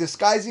by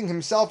disguising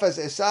himself as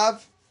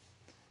Esav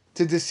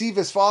to deceive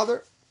his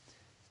father?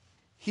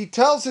 He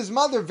tells his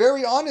mother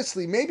very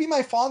honestly, maybe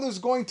my father's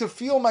going to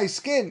feel my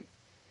skin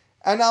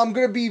and I'm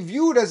going to be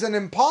viewed as an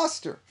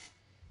imposter.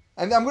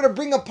 And I'm going to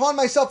bring upon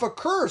myself a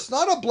curse,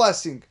 not a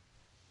blessing.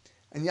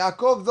 And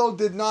Yaakov, though,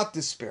 did not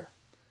despair.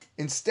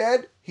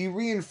 Instead, he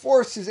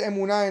reinforced his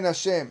emunah in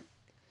Hashem.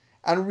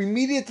 And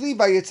immediately,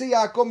 Vayetze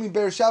Yaakov mi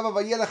Beersheva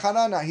vayelech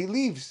Harana, he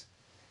leaves.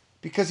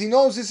 Because he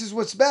knows this is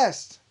what's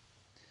best.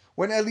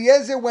 When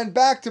Eliezer went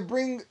back to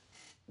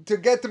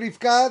get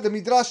Rivka, the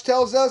Midrash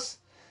tells us,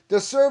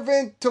 the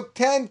servant took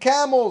 10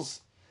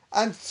 camels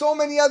and so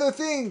many other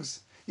things.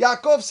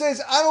 Yaakov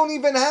says, I don't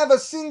even have a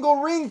single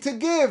ring to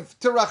give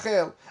to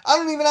Rachel. I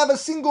don't even have a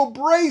single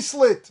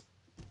bracelet.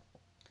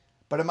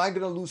 But am I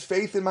going to lose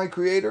faith in my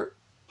Creator?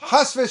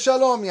 Chas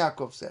v'shalom,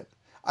 Yaakov said.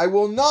 I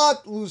will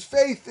not lose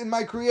faith in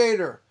my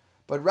Creator,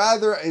 but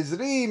rather,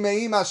 Ezri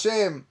me'im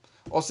Hashem,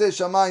 oseh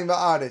shamayim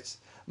va'aretz.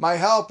 My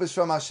help is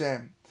from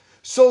Hashem.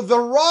 So the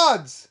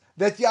rods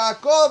that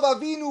Yaakov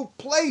Avinu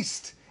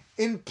placed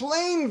in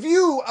plain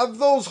view of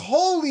those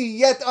holy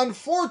yet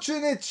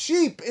unfortunate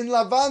sheep in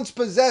Lavan's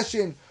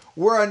possession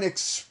were an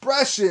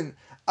expression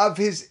of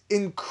his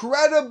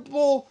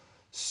incredible,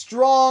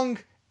 strong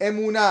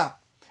emunah.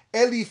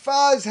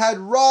 Eliphaz had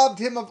robbed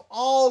him of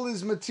all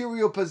his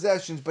material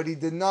possessions, but he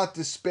did not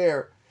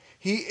despair.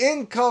 He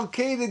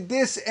inculcated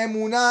this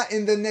emunah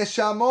in the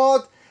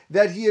neshamot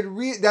that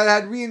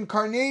had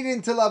reincarnated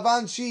into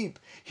Lavan's sheep.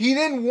 He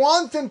didn't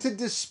want them to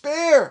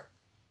despair,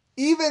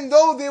 even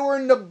though they were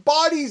in the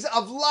bodies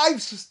of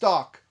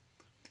livestock.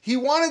 He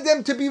wanted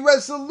them to be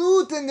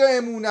resolute in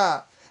their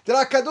emunah,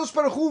 that HaKadosh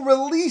Baruch Hu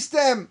release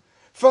them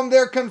from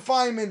their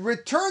confinement,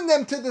 return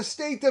them to the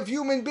state of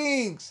human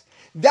beings.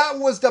 That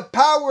was the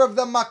power of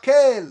the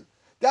makel.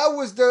 That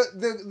was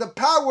the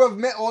power of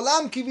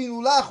Me'olam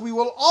kivinu lach. We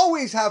will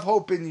always have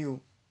hope in you.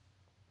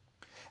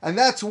 And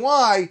that's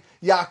why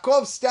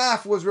Yaakov's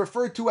staff was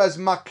referred to as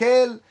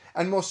makel,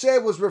 and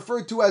Moshe was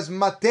referred to as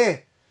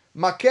mateh.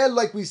 Makel,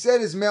 like we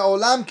said, is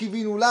Me'olam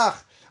kivinu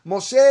lach.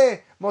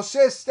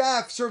 Moshe's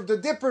staff served a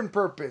different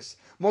purpose.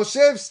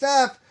 Moshe's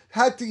staff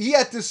had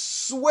to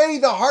sway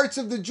the hearts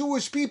of the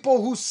Jewish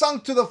people who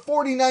sunk to the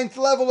 49th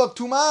level of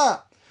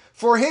Tumah.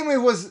 For him it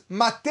was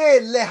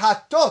mateh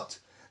lehatot.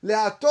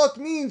 Lehatot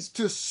means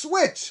to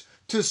switch,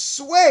 to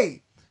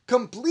sway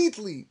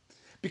completely.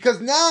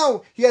 Because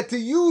now he had to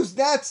use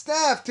that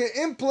staff to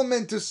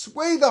implement, to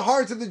sway the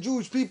hearts of the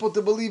Jewish people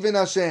to believe in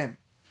Hashem.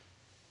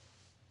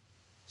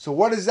 So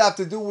what does that have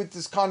to do with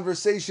this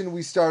conversation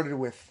we started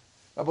with?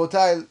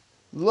 Rabotai,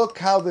 look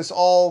how this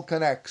all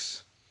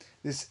connects.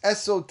 This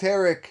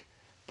esoteric,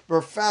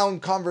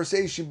 profound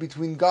conversation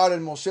between God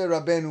and Moshe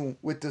Rabbeinu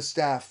with the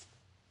staff.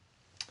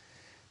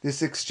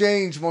 This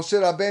exchange, Moshe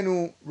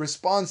Rabbeinu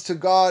responds to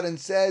God and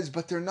says,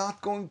 but they're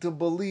not going to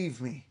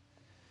believe me.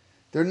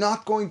 They're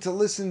not going to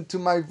listen to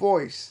my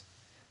voice.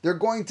 They're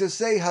going to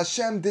say,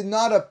 Hashem did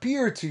not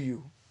appear to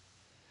you.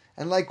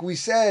 And like we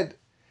said,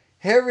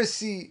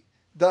 heresy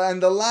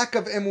and the lack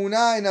of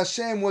emunah in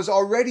Hashem was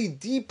already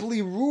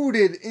deeply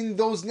rooted in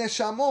those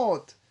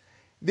neshamot.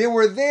 They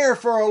were there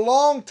for a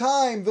long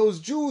time. Those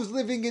Jews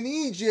living in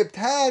Egypt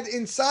had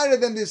inside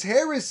of them this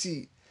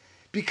heresy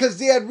because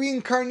they had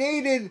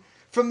reincarnated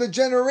from the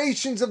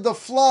generations of the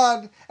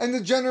flood and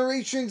the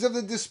generations of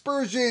the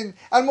dispersion.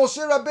 And Moshe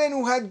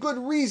Rabbeinu had good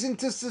reason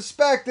to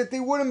suspect that they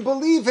wouldn't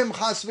believe him,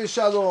 chas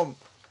v'shalom.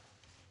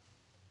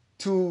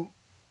 To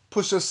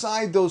push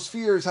aside those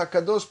fears,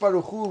 HaKadosh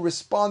Baruch Hu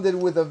responded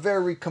with a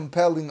very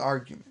compelling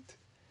argument.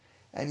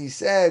 And he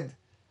said,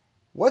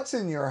 what's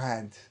in your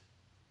hand?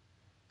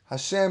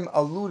 Hashem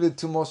alluded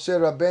to Moshe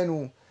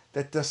Rabbeinu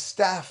that the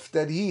staff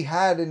that he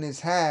had in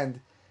his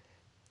hand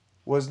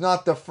was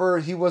not the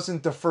first, he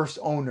wasn't the first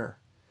owner.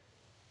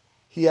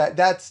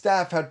 That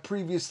staff had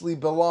previously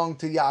belonged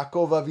to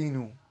Yaakov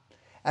Avinu.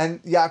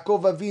 And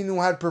Yaakov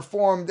Avinu had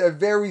performed a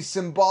very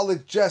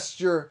symbolic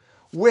gesture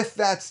with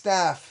that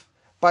staff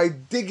by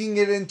digging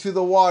it into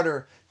the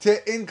water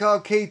to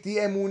inculcate the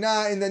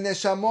emunah in the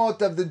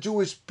neshamot of the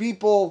Jewish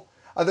people,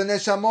 of the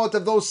neshamot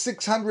of those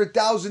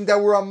 600,000 that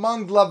were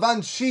among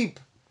Lavan's sheep.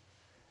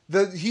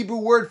 The Hebrew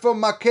word for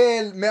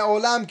makel,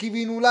 me'olam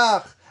kivinu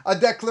lach, a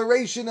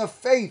declaration of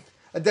faith,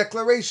 a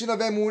declaration of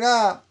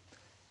emunah.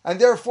 And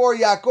therefore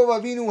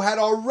Yaakov Avinu had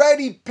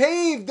already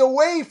paved the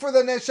way for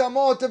the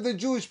neshamot of the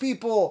Jewish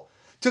people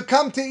to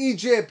come to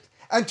Egypt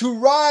and to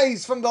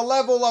rise from the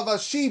level of a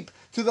sheep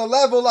to the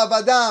level of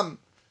Adam,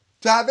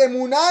 to have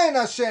emunah in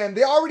Hashem.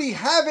 They already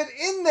have it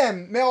in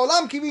them,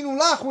 me'olam kivinu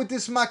lach, with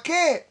this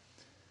makeh.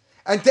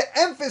 And to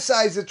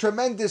emphasize the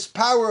tremendous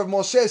power of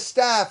Moshe's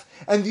staff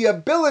and the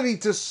ability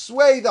to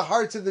sway the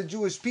hearts of the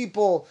Jewish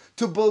people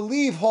to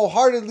believe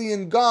wholeheartedly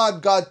in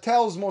God, God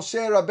tells Moshe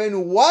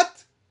Rabbeinu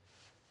what?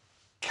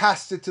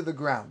 cast it to the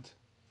ground.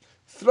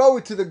 Throw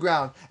it to the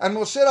ground. And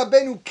Moshe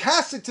Rabbeinu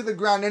cast it to the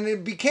ground, and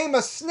it became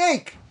a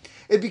snake.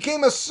 It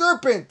became a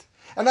serpent.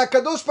 And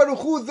HaKadosh Baruch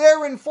Hu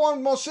there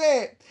informed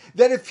Moshe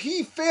that if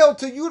he failed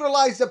to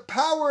utilize the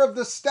power of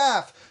the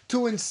staff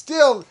to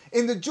instill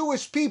in the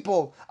Jewish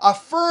people a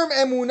firm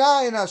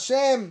emunah in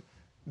Hashem,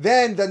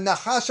 then the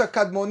Nachash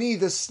HaKadmoni,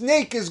 the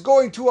snake, is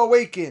going to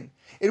awaken.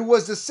 It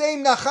was the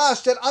same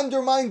Nachash that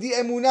undermined the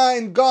emunah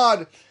in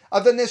God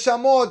of the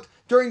Neshamot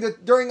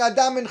during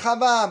Adam and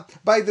Chava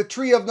by the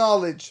tree of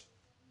knowledge.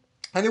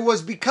 And it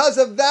was because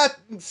of that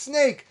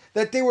snake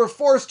that they were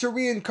forced to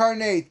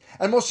reincarnate.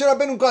 And Moshe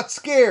Rabbeinu got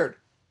scared.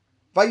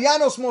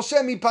 Vayanos Moshe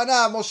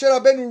mipanav. Moshe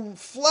Rabbeinu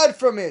fled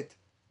from it.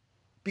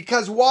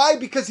 Because why?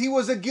 Because he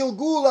was a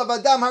Gilgul of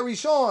Adam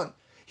Harishon.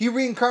 He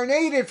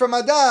reincarnated from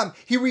Adam.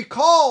 He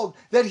recalled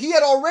that he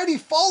had already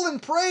fallen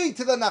prey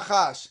to the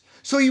Nachash.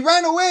 So he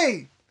ran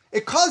away.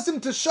 It caused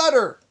him to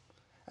shudder.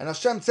 And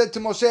Hashem said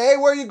to Moshe, hey,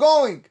 where are you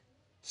going?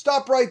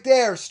 Stop right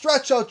there.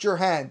 Stretch out your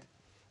hand.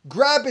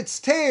 Grab its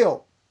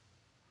tail.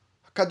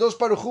 Kadosh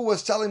Baruch Hu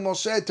was telling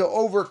Moshe to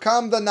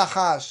overcome the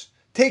Nachash.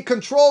 Take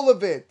control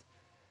of it.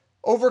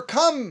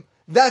 Overcome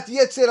that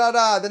Yetzer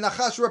Hara, the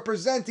Nachash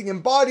representing,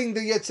 embodying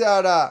the Yetzer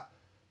Hara.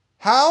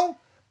 How?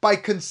 By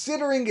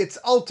considering its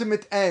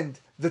ultimate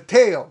end, the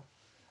tail.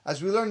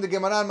 As we learned the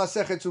Gemara in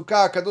Masechet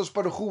Sukkah, Kadosh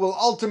Baruch Hu will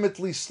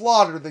ultimately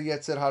slaughter the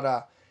Yetzer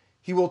Hara.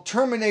 He will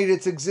terminate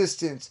its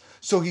existence.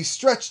 So he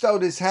stretched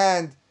out his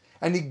hand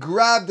and he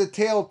grabbed the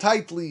tail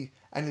tightly,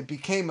 and it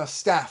became a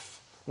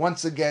staff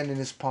once again in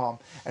his palm.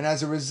 And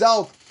as a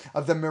result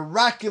of the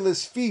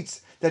miraculous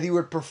feats that he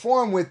would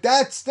perform with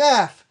that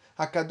staff,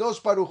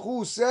 HaKadosh Baruch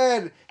Hu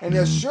said and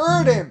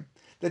assured him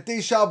that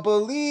they shall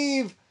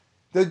believe,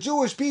 the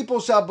Jewish people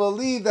shall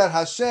believe that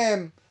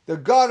Hashem, the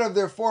God of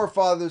their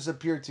forefathers,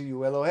 appeared to you.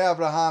 Elohei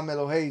Abraham,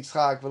 Elohei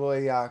Yitzchak,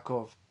 Elohei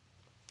Yaakov.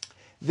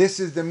 This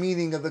is the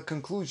meaning of the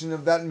conclusion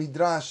of that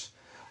Midrash,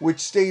 which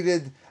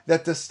stated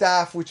that the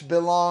staff which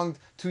belonged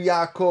to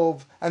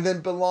Yaakov, and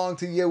then belonged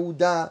to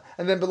Yehuda,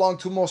 and then belonged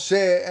to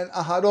Moshe, and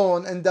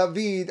Aharon, and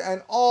David,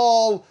 and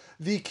all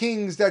the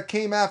kings that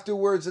came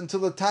afterwards until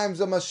the times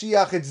of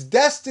Mashiach, it's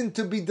destined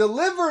to be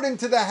delivered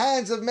into the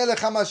hands of Melech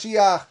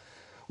HaMashiach.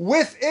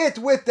 With it,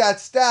 with that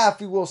staff,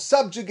 he will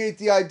subjugate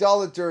the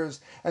idolaters.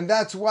 And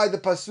that's why the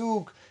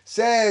Pasuk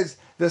says,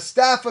 the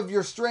staff of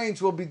your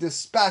strength will be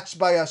dispatched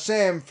by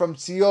Hashem from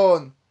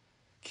Zion.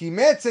 As in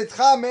the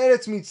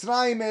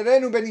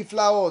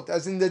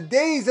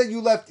days that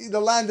you left the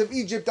land of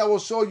Egypt, I will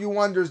show you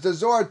wonders. The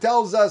Zohar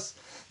tells us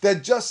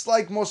that just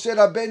like Moshe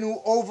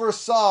Rabbeinu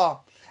oversaw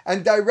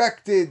and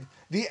directed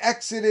the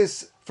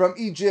exodus from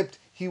Egypt,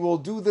 he will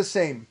do the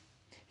same.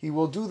 He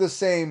will do the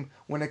same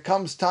when it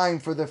comes time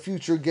for the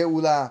future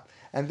Geulah.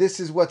 And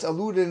this is what's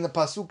alluded in the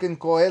Pasuk in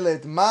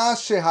Kohelet. Ma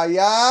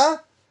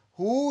shehaya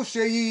hu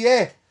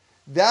sheyiyeh.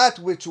 That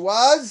which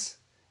was,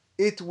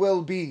 it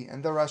will be.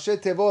 And the Rashi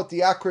Tevot, the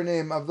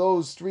acronym of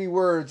those three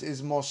words,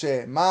 is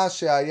Moshe. Ma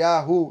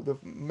shehaya hu, the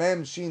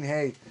mem shin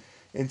hey.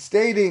 In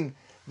stating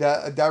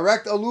the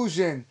direct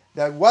allusion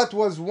that what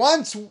was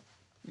once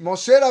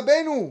Moshe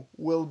Rabbeinu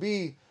will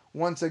be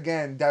once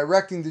again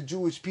directing the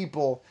Jewish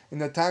people in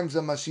the times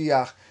of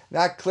Mashiach.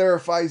 That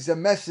clarifies the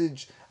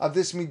message of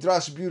this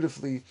Midrash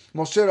beautifully.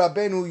 Moshe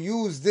Rabbeinu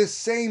used this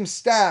same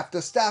staff,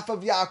 the staff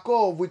of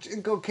Yaakov, which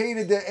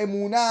inculcated the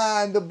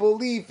emunah and the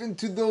belief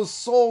into those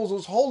souls,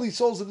 those holy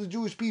souls of the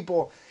Jewish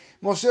people.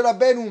 Moshe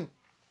Rabbeinu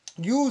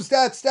used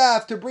that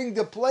staff to bring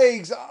the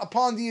plagues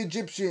upon the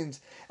Egyptians.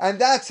 And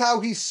that's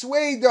how he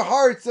swayed the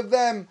hearts of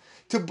them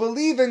to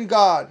believe in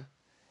God.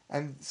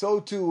 And so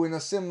too, in a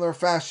similar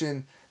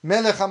fashion,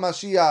 Melech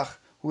HaMashiach,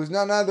 who is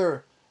none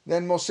other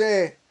than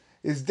Moshe,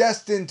 is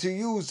destined to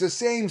use the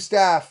same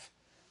staff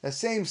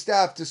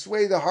to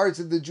sway the hearts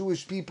of the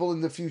Jewish people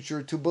in the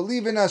future, to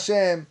believe in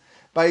Hashem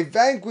by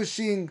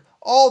vanquishing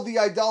all the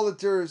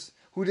idolaters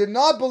who did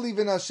not believe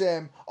in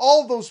Hashem,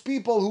 all those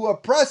people who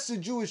oppressed the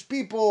Jewish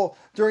people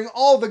during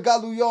all the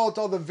galuyot,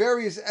 all the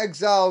various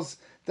exiles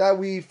that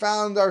we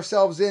found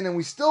ourselves in, and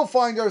we still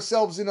find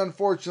ourselves in,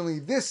 unfortunately.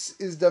 This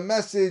is the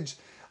message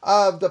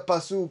of the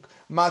Pasuk.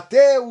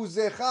 Mateh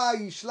uzecha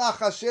yishlach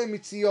Hashem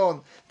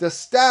mitzion. The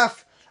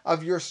staff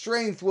of your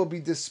strength will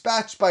be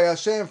dispatched by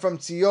Hashem from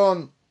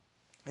Zion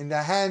in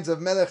the hands of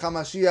Melech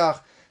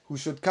HaMashiach, who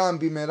should come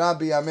b'mera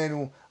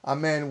b'yamenu.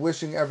 Amen.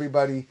 Wishing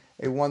everybody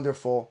a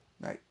wonderful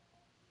night.